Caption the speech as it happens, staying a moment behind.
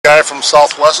guy from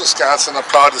Southwest Wisconsin. I'm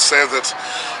proud to say that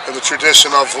in the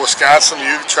tradition of Wisconsin,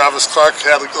 you, Travis Clark,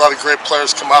 had a lot of great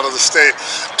players come out of the state.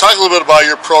 Talk a little bit about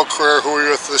your pro career, who were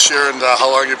you with this year, and how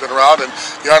long you've been around. And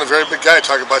you're not a very big guy.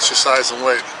 Talk about your size and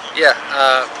weight. Yeah,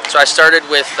 so I started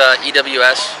with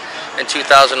EWS in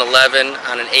 2011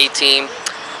 on an A team,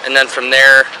 and then from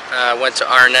there went to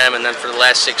R&M, and then for the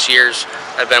last 6 years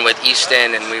I've been with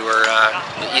Easton, and we were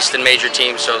the Easton major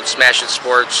team, so Smash It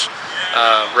Sports,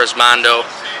 Resmondo.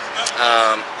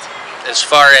 As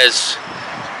far as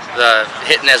the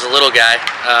hitting as a little guy,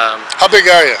 how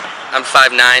big are you? I'm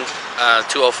 5'9",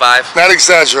 205. Not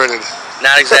exaggerated.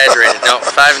 Not exaggerated. No,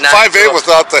 5'9". 5'8"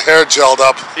 without the hair gelled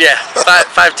up. Yeah,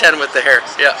 5'10" with the hair.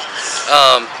 Yeah.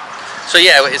 So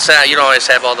yeah, it's you don't always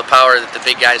have all the power that the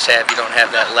big guys have. You don't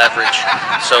have that leverage.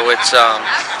 So it's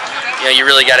you know, you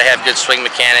really got to have good swing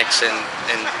mechanics and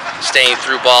staying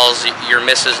through balls. Your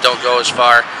misses don't go as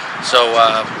far. So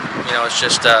you know, it's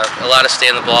just a lot of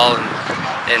staying the ball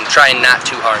and trying not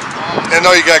too hard. I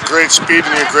know you got great speed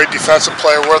and you're a great defensive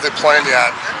player. Where are they playing you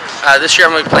at? This year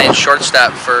I'm going to be playing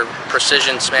shortstop for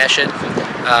Precision Smash It.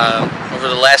 Over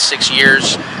the last 6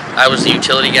 years, I was the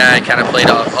utility guy. I kind of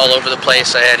played all over the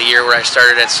place. I had a year where I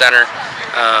started at center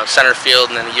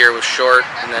field, and then a year was short,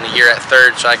 and then a year at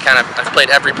third. So I've played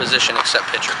every position except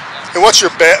pitcher. And what's your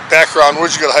background? Where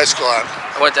did you go to high school at?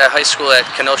 I went to high school at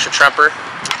Kenosha-Tremper,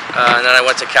 and then I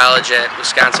went to college at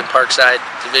Wisconsin Parkside,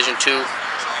 Division II.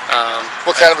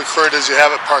 What kind of a career did you have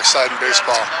at Parkside in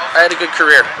baseball? I had a good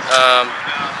career.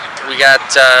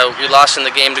 We lost in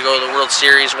the game to go to the World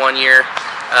Series one year.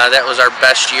 That was our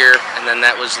best year, and then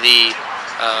that was the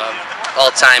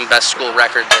all-time best school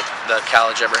record that the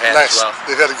college ever had. Nice. As well.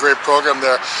 They've had a great program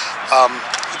there.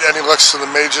 Any looks to the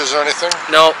majors or anything?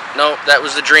 No, that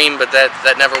was the dream, but that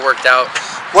never worked out.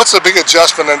 What's the big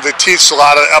adjustment? And they teach a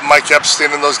lot of Mike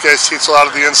Epstein and those guys teach a lot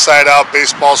of the inside-out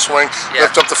baseball swing,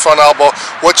 lift up the front elbow.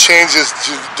 What changes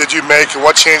did you make, and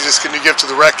what changes can you give to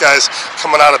the rec guys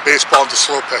coming out of baseball into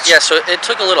slow pitch? Yeah, so it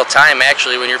took a little time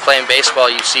actually. When you're playing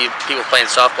baseball, you see people playing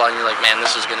softball, and you're like, man,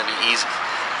 this is going to be easy.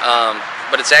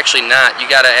 But it's actually not. You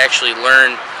got to actually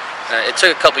learn. It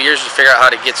took a couple years to figure out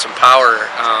how to get some power.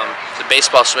 The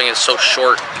baseball swing is so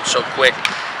short, so quick.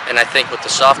 And I think with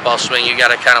the softball swing, you got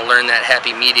to kind of learn that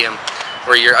happy medium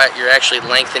where you're actually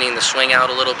lengthening the swing out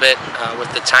a little bit with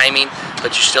the timing,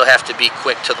 but you still have to be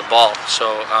quick to the ball.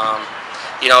 So,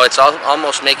 you know, it's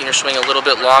almost making your swing a little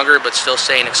bit longer, but still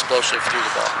staying explosive through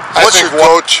the ball. What's your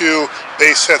go-to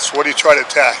base hits? What do you try to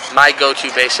attack? My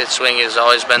go-to base hit swing has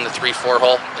always been the 3-4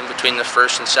 hole in between the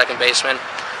first and second baseman,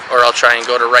 or I'll try and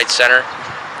go to right center.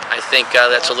 I think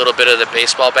that's a little bit of the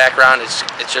baseball background.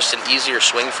 It's just an easier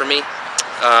swing for me.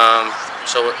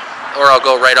 Or I'll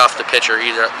go right off the pitcher,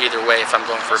 either way if I'm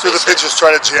going for a base hit. So the pitchers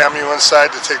try to jam you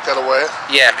inside to take that away?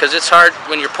 Yeah, because it's hard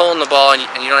when you're pulling the ball and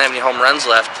you don't have any home runs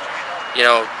left. You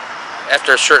know,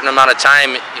 after a certain amount of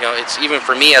time, you know, it's even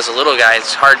for me as a little guy,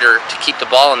 it's harder to keep the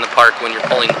ball in the park when you're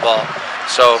pulling the ball.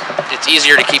 So it's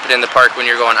easier to keep it in the park when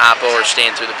you're going oppo or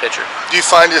staying through the pitcher. Do you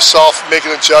find yourself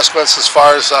making adjustments as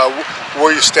far as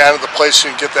where you stand at the plate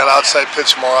so you can get that outside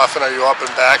pitch more often? Are you up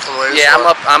and back a ways? Yeah, I'm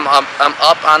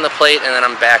up on the plate, and then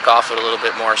I'm back off it a little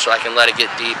bit more so I can let it get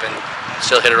deep and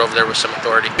still hit it over there with some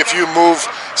authority. If you move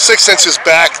 6 inches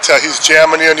back to he's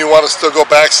jamming you and you want to still go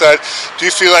backside, do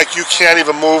you feel like you can't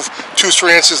even move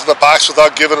 2-3 inches in the box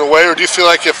without giving it away? Or do you feel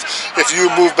like if you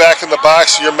move back in the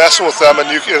box, you're messing with them,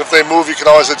 and if they move, you can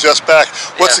always adjust back?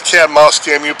 What's the cat and mouse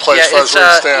game you play as far as where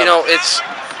you stand? You know, it's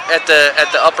at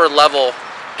the upper level,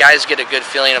 guys get a good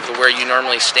feeling of where you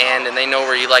normally stand, and they know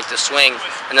where you like to swing,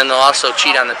 and then they'll also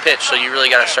cheat on the pitch, so you really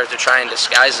got to start to try and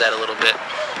disguise that a little bit.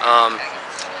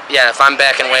 Yeah, if I'm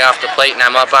backing way off the plate and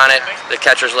I'm up on it, the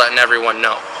catcher's letting everyone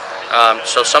know.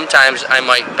 So sometimes I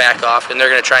might back off, and they're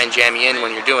going to try and jam you in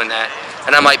when you're doing that.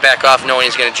 And I might back off knowing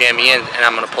he's going to jam me in, and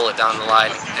I'm going to pull it down the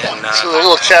line. And, so a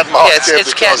little cat and mouse. Yeah,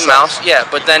 it's cat and mouse. Yeah,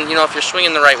 but then, you know, if you're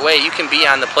swinging the right way, you can be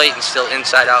on the plate and still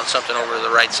inside out something over to the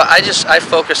right side. I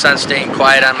focus on staying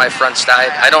quiet on my front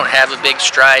side. I don't have a big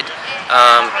stride.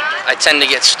 I tend to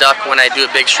get stuck when I do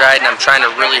a big stride and I'm trying to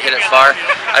really hit it far.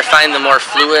 I find the more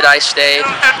fluid I stay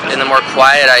and the more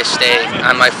quiet I stay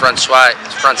on my front side,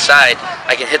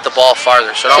 I can hit the ball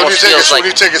farther. So it almost feels like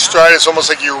when you take a stride, it's almost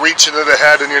like you're reaching it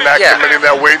ahead and you're not committing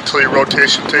that weight until your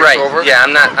rotation takes over. Yeah,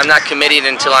 I'm not committing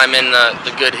until I'm in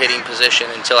the good hitting position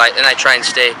and I try and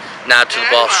stay knob to the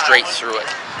ball straight through it.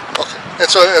 Okay. And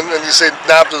so, and you say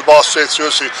knob to the ball straight through,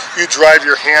 so you drive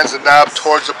your hands and knob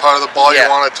towards the part of the ball you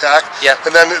want to attack. Yep.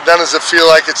 And then does it feel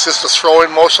like it's just a throwing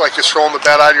motion, like you're throwing the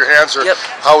bat out of your hands, or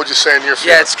how would you say in your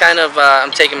field? Yeah, it's kind of I'm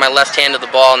taking my left hand to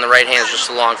the ball and the right hand is just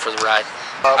along for the ride.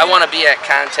 I want to be at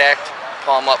contact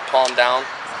palm up, palm down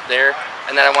there,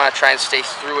 and then I want to try and stay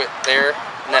through it there,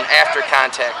 and then after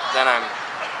contact, then I'm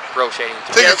rotating.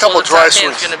 Take a couple dry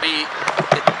swings. It's going to be,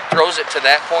 it throws it to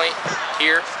that point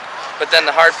here, but then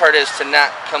the hard part is to not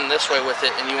come this way with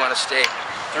it, and you want to stay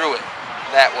through it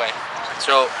that way.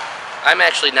 So I'm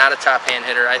actually not a top hand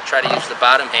hitter. I try to use the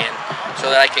bottom hand so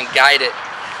that I can guide it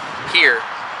here,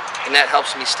 and that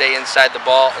helps me stay inside the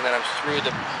ball, and then I'm through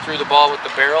the ball with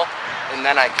the barrel, and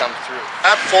then I come through.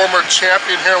 I'm former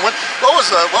champion here. What was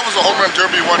the home run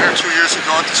derby you won here 2 years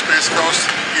ago at the Space Coast?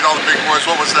 Beat all the big boys.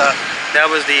 What was that? That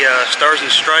was the Stars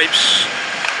and Stripes.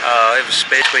 It was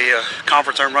basically a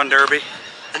conference home run derby.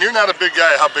 And you're not a big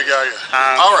guy. How big are you?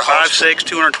 Powerhouse. 5'6",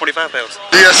 225 pounds.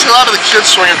 Yeah, I see a lot of the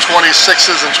kids swinging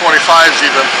 26s and 25s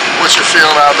even. What's your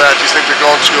feeling on that? Do you think they're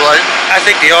going too light? I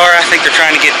think they are. I think they're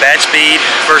trying to get bat speed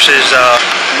versus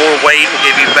more weight will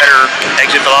give you better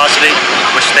exit velocity,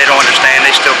 which they don't understand.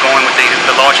 They're still going with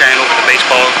the launch angle with the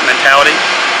baseball mentality.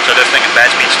 So they're thinking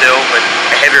bat speed still, but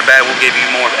a heavier bat will give you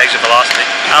more exit velocity.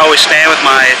 I always stand with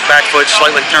my back foot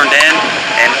slightly turned in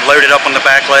and load it up on the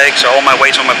back leg, so all my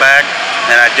weight's on my back.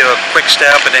 And I do a quick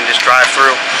step and then just drive through.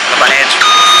 Let my hands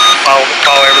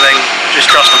follow everything,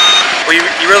 just trust them. Well,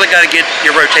 you really got to get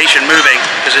your rotation moving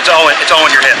because it's all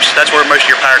in your hips. That's where most of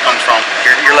your power comes from.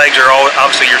 Your legs are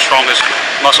obviously your strongest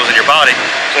muscles in your body.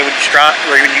 So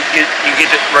when you get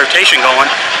the rotation going,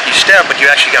 you step, but you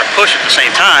actually got to push at the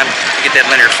same time to get that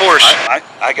linear force.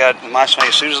 I got my swing,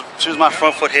 as soon as my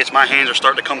front foot hits, my hands are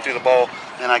starting to come through the ball,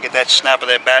 and I get that snap of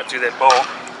that bat through that ball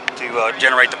to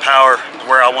generate the power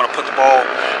where I want to put the ball,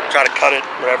 try to cut it,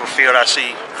 whatever field I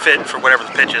see fit for whatever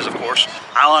the pitch is, of course.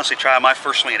 I honestly try my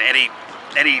first swing at any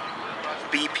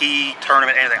BP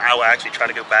tournament, anything, I will actually try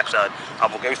to go backside. I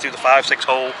will go through the 5-6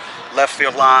 hole left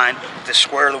field line to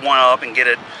square the one up and get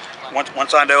it.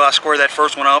 Once I know I square that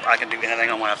first one up, I can do anything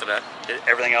I want after that.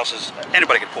 Everything else is,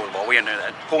 anybody can pull the ball. We know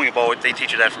that. Pulling a ball, they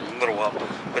teach you that from little up.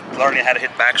 But learning how to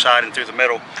hit backside and through the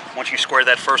middle, once you square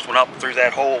that first one up through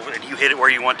that hole and you hit it where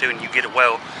you want to and you get it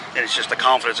well, and it's just the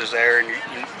confidence is there and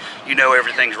you know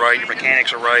everything's right, your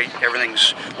mechanics are right,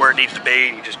 everything's where it needs to be,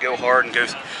 and you just go hard and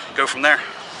go from there.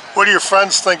 What do your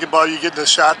friends think about you getting a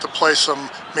shot to play some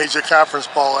major conference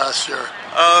ball last year?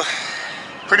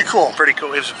 Pretty cool. Pretty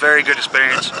cool. It was a very good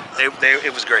experience.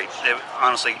 It was great.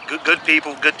 Honestly, good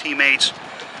people, good teammates.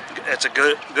 It's a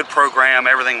good program.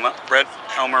 Everything. Brett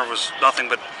Helmer was nothing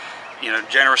but,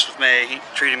 generous with me. He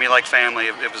treated me like family.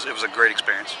 It was a great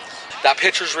experience. That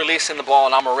pitcher's releasing the ball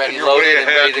and I'm already loaded and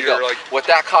ready to go. What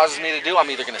that causes me to do,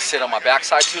 I'm either going to sit on my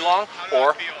backside too long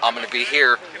or I'm going to be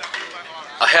here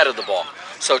ahead of the ball.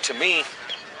 So to me,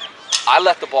 I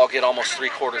let the ball get almost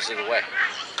 3/4 of the way.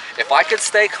 If I could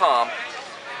stay calm,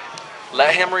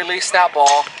 let him release that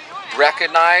ball,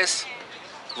 recognize,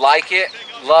 like it,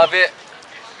 love it,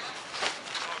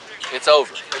 it's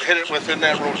over. And hit it within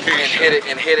that rotation.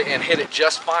 And hit it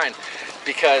just fine,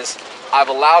 because I've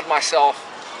allowed myself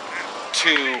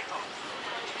to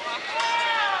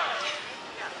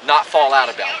not fall out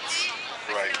of balance.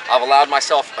 Right. I've allowed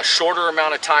myself a shorter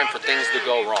amount of time for things to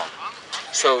go wrong.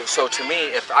 So to me,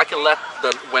 if I can let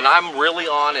when I'm really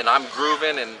on and I'm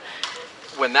grooving, and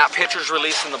when that pitcher's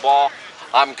releasing the ball,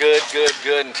 I'm good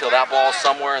until that ball's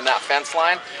somewhere in that fence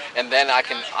line, and then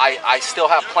I still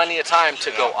have plenty of time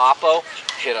to go oppo,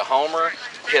 hit a homer,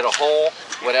 hit a hole,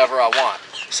 whatever I want.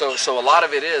 So a lot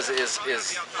of it is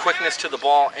quickness to the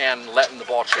ball and letting the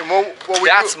ball travel.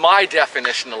 That's my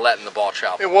definition of letting the ball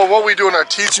travel. And what we do in our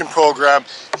teaching program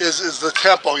is the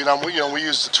tempo. We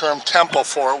use the term tempo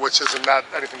for it, which is not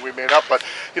anything we made up, but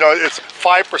it's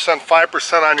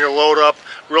 5% on your load up,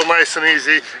 real nice and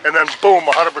easy, and then boom,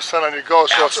 100% on your go.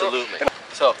 So absolutely.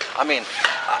 So I mean,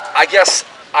 I guess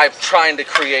I'm trying to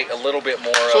create a little bit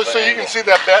more. So you can see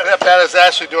that bat is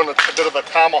actually doing a bit of a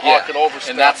tomahawk and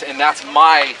overstep. And that's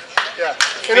my. Yeah.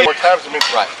 Any more times,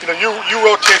 right. You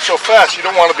rotate so fast. You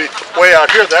don't want to be way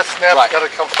out here. That snap's got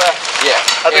to come fast. Yeah.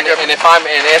 And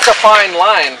it's a fine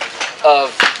line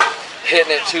of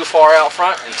hitting it too far out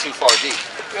front and too far deep.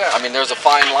 Yeah. I mean, there's a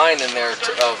fine line in there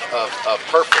of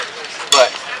perfect.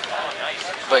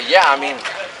 But yeah, I mean,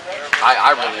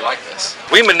 I really like this.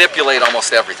 We manipulate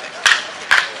almost everything.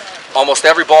 Almost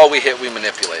every ball we hit, we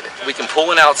manipulate it. We can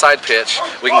pull an outside pitch.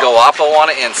 We can go oppo on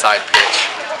an inside pitch.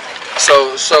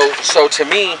 So to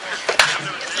me,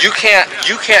 you can't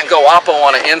go oppo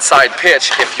on an inside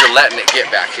pitch if you're letting it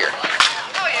get back here.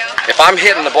 If I'm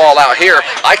hitting the ball out here,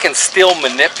 I can still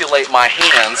manipulate my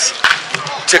hands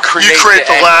to create. You create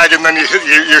the lag, and then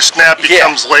your snap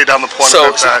becomes laid on the point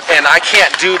of impact. And I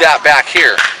can't do that back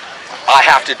here. I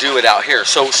have to do it out here.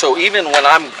 So even when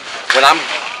I'm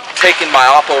taking my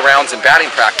oppo rounds in batting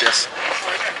practice,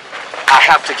 I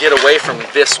have to get away from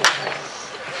this one,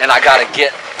 and I got to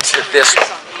get to this one.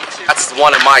 That's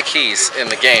one of my keys in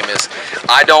the game, is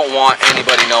I don't want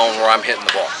anybody knowing where I'm hitting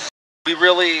the ball. We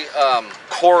really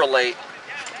correlate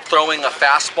throwing a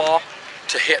fastball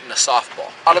to hitting a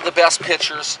softball. A lot of the best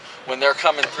pitchers, when they're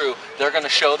coming through, they're going to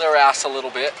show their ass a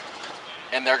little bit,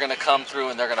 and they're going to come through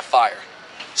and they're going to fire.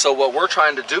 So what we're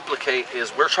trying to duplicate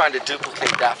is we're trying to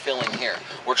duplicate that feeling here.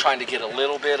 We're trying to get a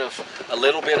little bit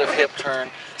of hip turn,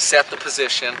 set the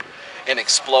position, and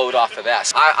explode off of that.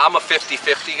 I'm a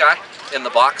 50-50 guy in the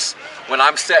box. When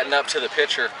I'm setting up to the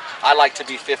pitcher, I like to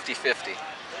be 50-50.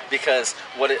 Because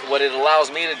what it allows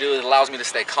me to do, it allows me to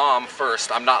stay calm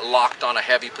first. I'm not locked on a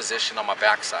heavy position on my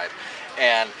backside.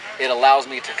 And it allows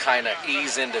me to kind of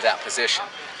ease into that position.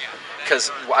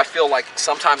 Because I feel like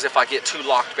sometimes if I get too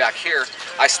locked back here,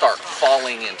 I start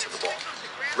falling into the ball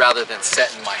rather than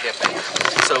setting my hip angle.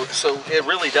 So it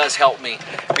really does help me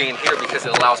being here because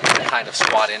it allows me to kind of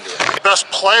squat into it. Best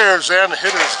players and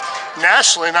hitters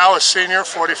nationally now is senior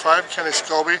 45, Kenny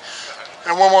Scobie.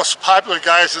 And one of the most popular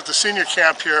guys at the senior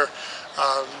camp here.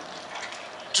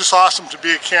 Just awesome to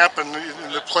be at camp, and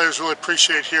the players really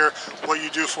appreciate here what you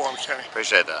do for them, Kenny.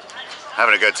 Appreciate that.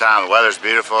 Having a good time. The weather's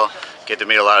beautiful. Get to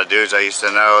meet a lot of dudes I used to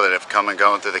know that have come and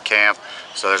gone through the camp.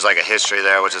 So there's like a history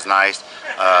there, which is nice.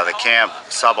 The camp,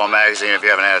 Softball Magazine, if you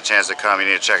haven't had a chance to come, you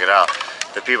need to check it out.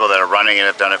 The people that are running it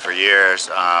have done it for years.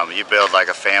 You build like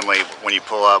a family when you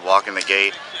pull up, walk in the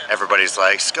gate. Everybody's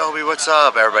like, Scobie, what's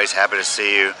up? Everybody's happy to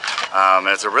see you. And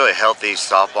it's a really healthy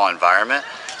softball environment.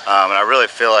 And I really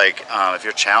feel like if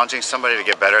you're challenging somebody to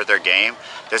get better at their game,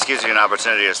 this gives you an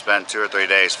opportunity to spend 2 or 3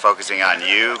 days focusing on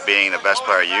you being the best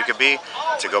player you could be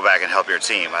to go back and help your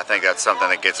team. I think that's something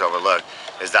that gets overlooked,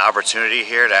 is the opportunity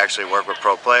here to actually work with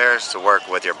pro players, to work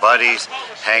with your buddies,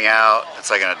 hang out.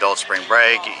 It's like an adult spring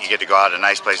break. You get to go out to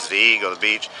nice places to eat, go to the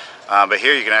beach. But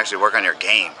here you can actually work on your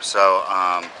game. So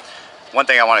one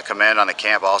thing I want to commend on the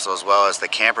camp also as well is the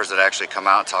campers that actually come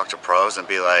out and talk to pros and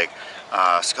be like,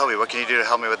 Scobie, what can you do to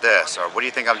help me with this? Or what do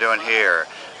you think I'm doing here?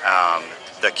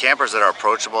 The campers that are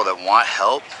approachable, that want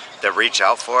help, that reach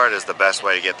out for it, is the best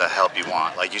way to get the help you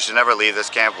want. Like, you should never leave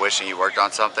this camp wishing you worked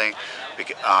on something.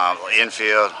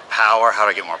 Infield, power, how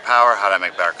to get more power, how to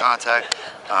make better contact.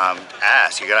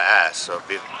 Ask, you gotta ask. So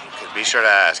be sure to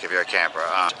ask if you're a camper.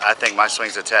 I think my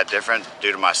swing's a tad different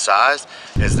due to my size,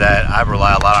 is that I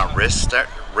rely a lot on wrist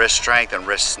strength and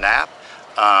wrist snap.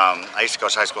 I used to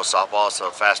coach high school softball, so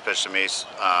fast pitch to me is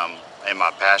and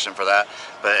my passion for that.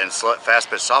 But in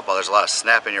fast pitch softball, there's a lot of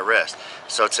snap in your wrist.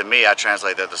 So to me, I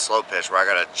translate that to slow pitch, where I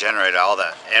got to generate all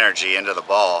that energy into the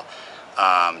ball,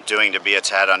 doing to be a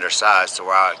tad undersized, to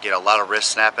where I get a lot of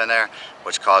wrist snap in there,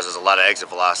 which causes a lot of exit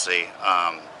velocity.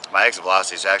 My exit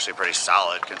velocity is actually pretty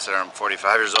solid considering I'm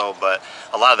 45 years old, but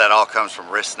a lot of that all comes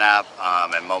from wrist snap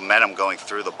and momentum going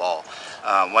through the ball.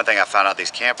 One thing I found out,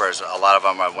 these campers, a lot of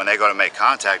them, when they go to make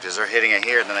contact, is they're hitting it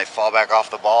here and then they fall back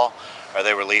off the ball, or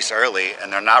they release early,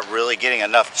 and they're not really getting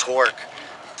enough torque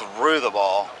through the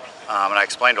ball. And I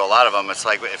explained to a lot of them, it's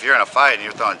like if you're in a fight and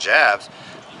you're throwing jabs,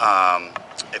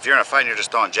 if you're in a fight and you're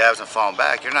just throwing jabs and falling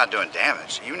back, you're not doing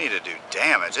damage. You need to do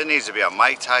damage. It needs to be a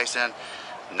Mike Tyson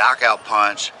knockout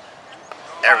punch,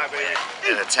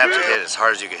 an attempt to hit as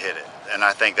hard as you can hit it. And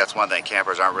I think that's one thing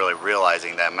campers aren't really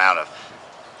realizing, the amount of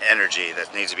energy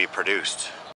that needs to be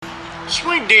produced.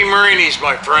 Sweet D. Marini's,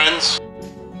 my friends.